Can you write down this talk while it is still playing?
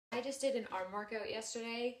I just did an arm workout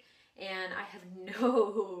yesterday and I have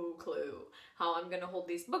no clue how I'm gonna hold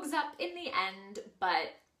these books up in the end,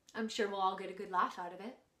 but I'm sure we'll all get a good laugh out of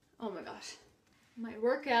it. Oh my gosh, my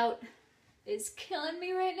workout is killing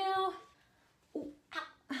me right now. Ooh,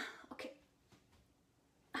 ow. Okay.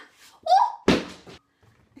 Oh! No!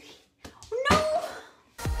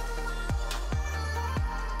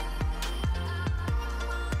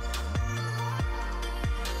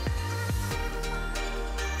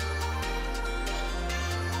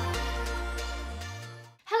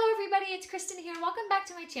 It's Kristen here. Welcome back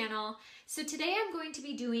to my channel. So today I'm going to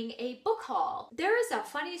be doing a book haul. There is a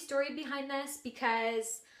funny story behind this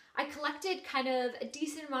because I collected kind of a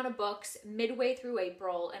decent amount of books midway through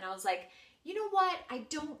April and I was like, you know what? I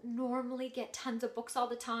don't normally get tons of books all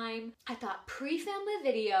the time. I thought pre-film the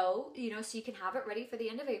video, you know, so you can have it ready for the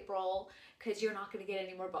end of April because you're not going to get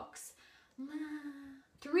any more books.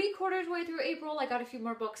 3/4 way through April, I got a few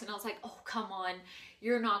more books and I was like, oh, come on.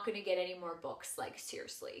 You're not going to get any more books. Like,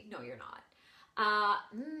 seriously. No, you're not.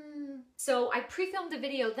 So I pre-filmed the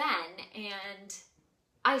video then and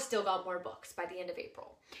I still got more books by the end of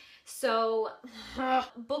April. So,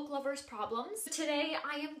 book lovers problems. Today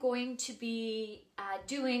I am going to be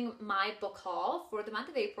doing my book haul for the month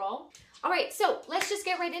of April. All right, so let's just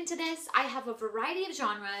get right into this. I have a variety of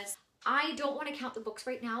genres. I don't want to count the books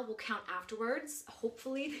right now. We'll count afterwards.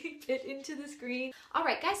 Hopefully they fit into the screen. All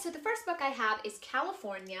right, guys, so the first book I have is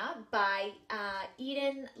California by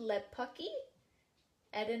Edan Lepucki.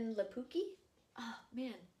 Edan Lepucki? Oh,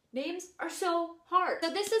 man. Names are so hard. So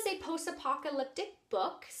this is a post-apocalyptic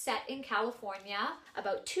book set in California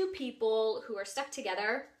about two people who are stuck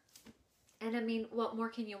together. And I mean, what more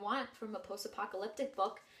can you want from a post-apocalyptic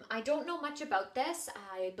book? I don't know much about this.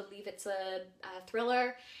 I believe it's a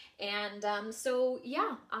thriller. And so,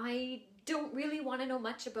 yeah, I don't really want to know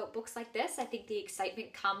much about books like this. I think the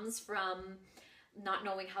excitement comes from not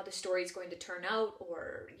knowing how the story is going to turn out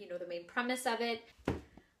or, you know, the main premise of it.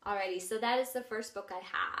 Alrighty, so that is the first book I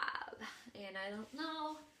have. And I don't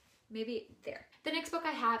know, maybe there. The next book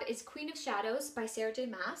I have is Queen of Shadows by Sarah J.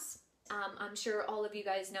 Maas. I'm sure all of you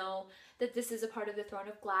guys know that this is a part of the Throne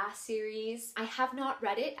of Glass series. I have not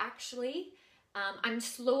read it, actually. I'm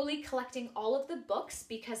slowly collecting all of the books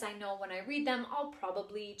because I know when I read them, I'll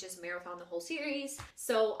probably just marathon the whole series.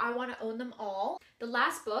 So I want to own them all. The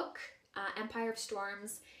last book, Empire of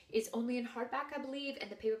Storms, is only in hardback, I believe, and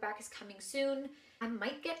the paperback is coming soon. I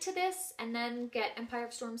might get to this and then get Empire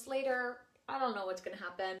of Storms later. I don't know what's going to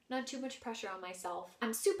happen. Not too much pressure on myself.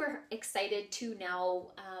 I'm super excited to now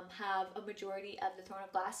have a majority of the Throne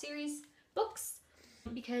of Glass series books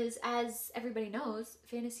because, as everybody knows,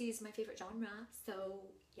 fantasy is my favorite genre, so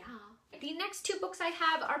yeah. The next two books I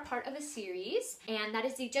have are part of a series, and that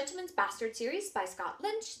is the Gentleman's Bastard series by Scott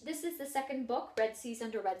Lynch. This is the second book, Red Seas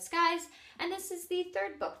Under Red Skies, and this is the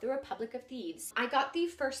third book, The Republic of Thieves. I got the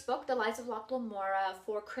first book, The Lives of Locke Lamora,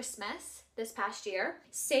 for Christmas this past year.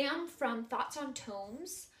 Sam from Thoughts on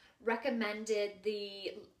Tomes recommended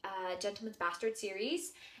the Gentleman's Bastard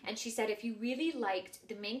series, and she said if you really liked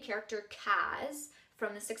the main character Kaz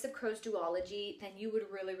from the Six of Crows duology, then you would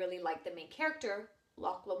really, really like the main character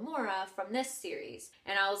Locke Lamora from this series.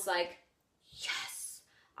 And I was like, yes!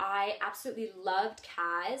 I absolutely loved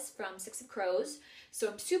Kaz from Six of Crows, so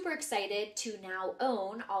I'm super excited to now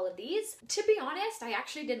own all of these. To be honest, I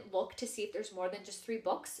actually didn't look to see if there's more than just 3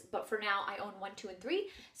 books, but for now I own 1, 2, and 3,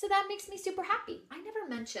 so that makes me super happy. I never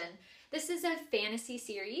mentioned, this is a fantasy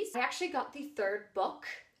series. I actually got the 3rd book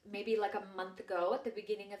maybe like a month ago at the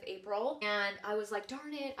beginning of April, and I was like,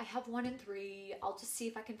 darn it, I have 1 and 3, I'll just see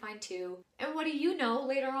if I can find 2. And what do you know,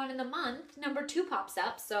 later on in the month, number 2 pops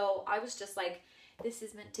up, so I was just like, this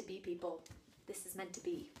is meant to be, people. This is meant to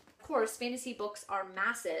be. Of course, fantasy books are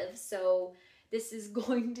massive, so this is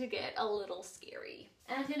going to get a little scary.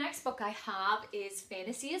 And the next book I have is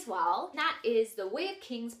fantasy as well. That is The Way of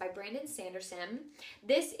Kings by Brandon Sanderson.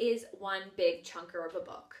 This is one big chunker of a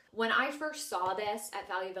book. When I first saw this at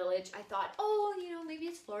Value Village, I thought, oh, you know, maybe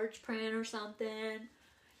it's large print or something.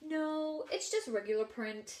 No, it's just regular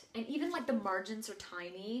print, and even like the margins are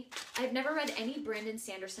tiny. I've never read any Brandon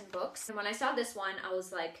Sanderson books, and when I saw this one, I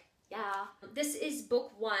was like, yeah. This is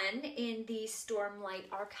book 1 in the Stormlight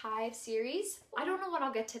Archive series. I don't know when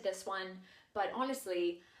I'll get to this one, but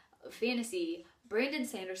honestly, fantasy, Brandon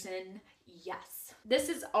Sanderson, yes. This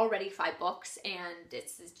is already 5 books, and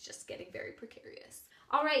this is just getting very precarious.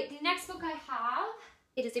 All right, the next book I have,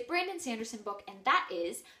 it is a Brandon Sanderson book, and that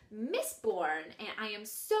is Mistborn. And I am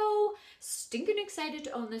so stinking excited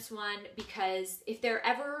to own this one because if there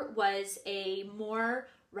ever was a more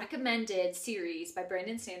recommended series by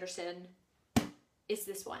Brandon Sanderson, it's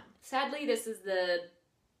this one. Sadly, this is the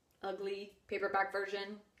ugly paperback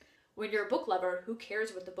version. When you're a book lover, who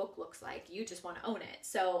cares what the book looks like? You just want to own it.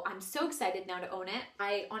 So I'm so excited now to own it.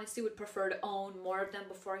 I honestly would prefer to own more of them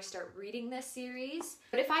before I start reading this series.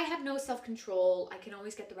 But if I have no self-control, I can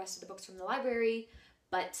always get the rest of the books from the library.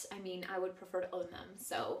 But I mean, I would prefer to own them.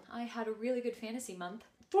 So I had a really good fantasy month.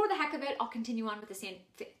 For the heck of it, I'll continue on with the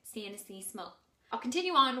I'll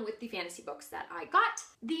continue on with the fantasy books that I got.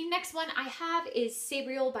 The next one I have is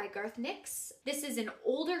Sabriel by Garth Nix. This is an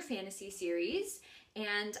older fantasy series,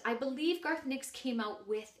 and I believe Garth Nix came out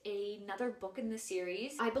with another book in the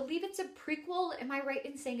series. I believe it's a prequel. Am I right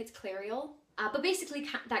in saying it's Clariel? But basically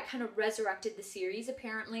that kind of resurrected the series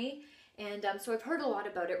apparently. And so I've heard a lot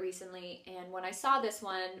about it recently. And when I saw this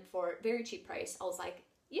one for a very cheap price, I was like,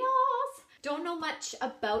 yes! Don't know much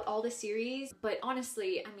about all the series, but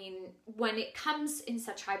honestly, I mean, when it comes in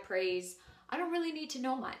such high praise, I don't really need to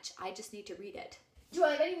know much. I just need to read it. Do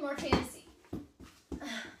I have any more fantasy?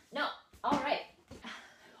 No. All right.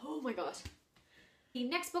 Oh my gosh. The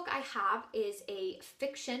next book I have is a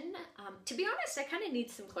fiction. To be honest, I kind of need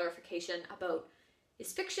some clarification about,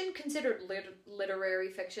 is fiction considered literary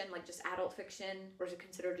fiction, like just adult fiction, or is it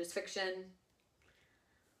considered just fiction?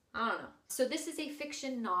 I don't know. So this is a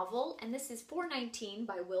fiction novel, and this is $4.19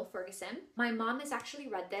 by Will Ferguson. My mom has actually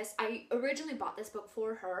read this. I originally bought this book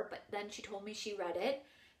for her, but then she told me she read it,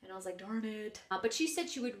 and I was like, darn it. But she said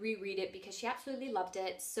she would reread it because she absolutely loved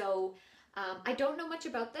it. So I don't know much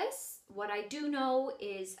about this. What I do know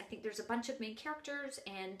is I think there's a bunch of main characters,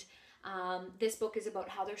 and this book is about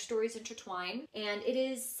how their stories intertwine. And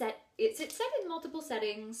it's set in multiple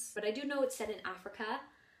settings, but I do know it's set in Africa.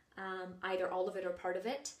 Either all of it or part of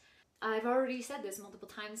it. I've already said this multiple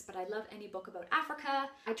times, but I love any book about Africa.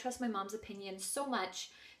 I trust my mom's opinion so much,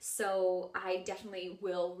 so I definitely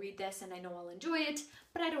will read this and I know I'll enjoy it,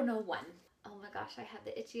 but I don't know when. Oh my gosh, I have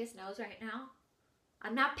the itchiest nose right now.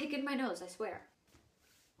 I'm not picking my nose, I swear.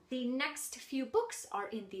 The next few books are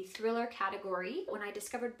in the thriller category. When I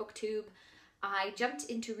discovered BookTube, I jumped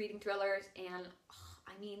into reading thrillers, and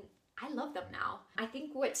I mean, I love them now. I think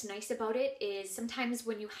what's nice about it is sometimes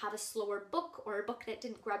when you have a slower book or a book that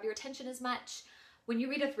didn't grab your attention as much, when you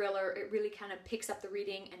read a thriller, it really kind of picks up the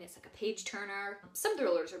reading and it's like a page turner. Some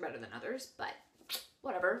thrillers are better than others, but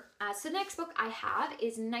whatever. So the next book I have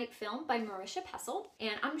is Night Film by Marisha Pessl,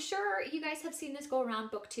 and I'm sure you guys have seen this go around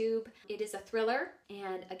BookTube. It is a thriller,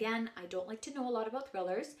 and again, I don't like to know a lot about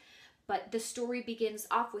thrillers, but the story begins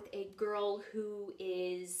off with a girl who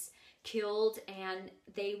is killed and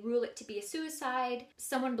they rule it to be a suicide.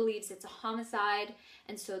 Someone believes it's a homicide,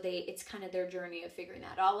 and so it's kind of their journey of figuring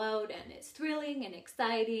that all out, and it's thrilling and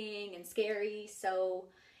exciting and scary. So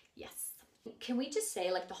yes. Can we just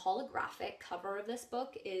say, like, the holographic cover of this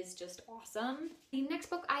book is just awesome. The next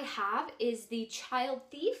book I have is The Child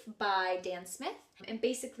Thief by Dan Smith. And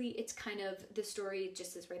basically it's kind of, the story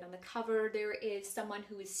just is right on the cover. There is someone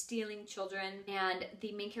who is stealing children, and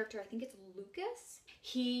the main character, I think it's Lucas,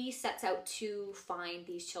 he sets out to find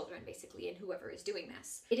these children basically, and whoever is doing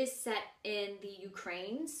this. It is set in the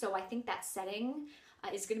Ukraine, so I think that setting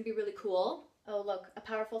is going to be really cool. Oh look, a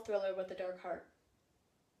powerful thriller with a dark heart.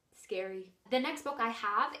 Scary. The next book I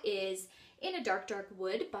have is In a Dark, Dark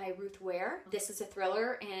Wood by Ruth Ware. This is a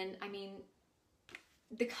thriller, and I mean,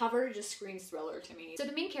 the cover just screams thriller to me. So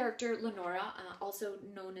the main character, Lenora, also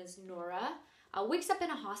known as Nora, wakes up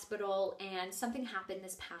in a hospital, and something happened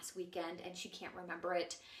this past weekend and she can't remember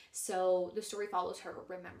it. So the story follows her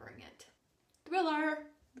remembering it. Thriller.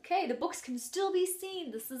 Okay, the books can still be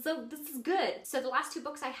seen. This is good. So the last two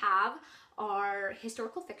books I have are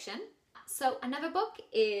historical fiction. So another book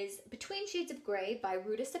is Between Shades of Grey by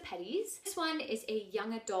Ruta Sepetys. This one is a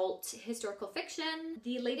young adult historical fiction.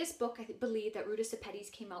 The latest book I believe that Ruta Sepetys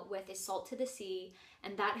came out with is Salt to the Sea,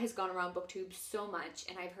 and that has gone around BookTube so much,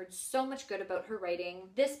 and I've heard so much good about her writing.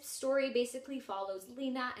 This story basically follows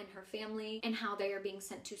Lena and her family and how they are being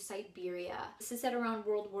sent to Siberia. This is set around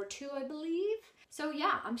World War II, I believe. So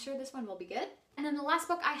yeah, I'm sure this one will be good. And then the last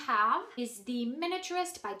book I have is The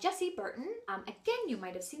Miniaturist by Jessie Burton. Again, you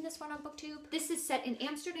might have seen this one on BookTube. This is set in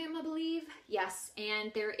Amsterdam, I believe. Yes,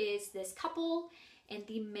 and there is this couple, and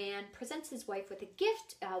the man presents his wife with a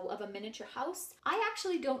gift of a miniature house. I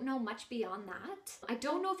actually don't know much beyond that. I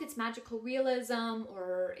don't know if it's magical realism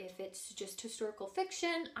or if it's just historical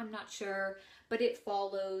fiction. I'm not sure, but it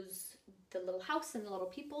follows the little house and the little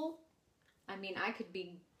people. I mean, I could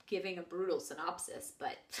be giving a brutal synopsis,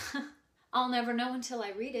 but I'll never know until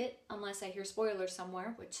I read it, unless I hear spoilers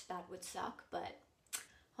somewhere, which that would suck, but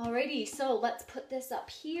alrighty, so let's put this up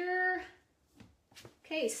here.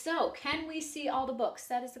 Okay, so can we see all the books?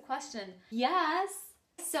 That is the question. Yes,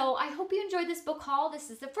 So I hope you enjoyed this book haul. This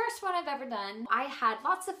is the first one I've ever done. I had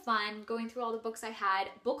lots of fun going through all the books I had.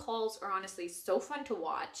 Book hauls are honestly so fun to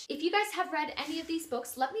watch. If you guys have read any of these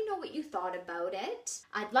books, let me know what you thought about it.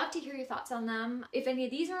 I'd love to hear your thoughts on them. If any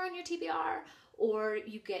of these are on your TBR, or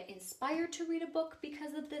you get inspired to read a book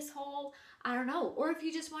because of this haul, I don't know. Or if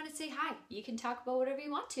you just want to say hi, you can talk about whatever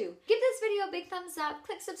you want to. Give this video a big thumbs up,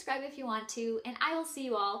 click subscribe if you want to, and I will see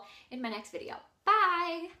you all in my next video.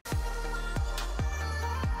 Bye!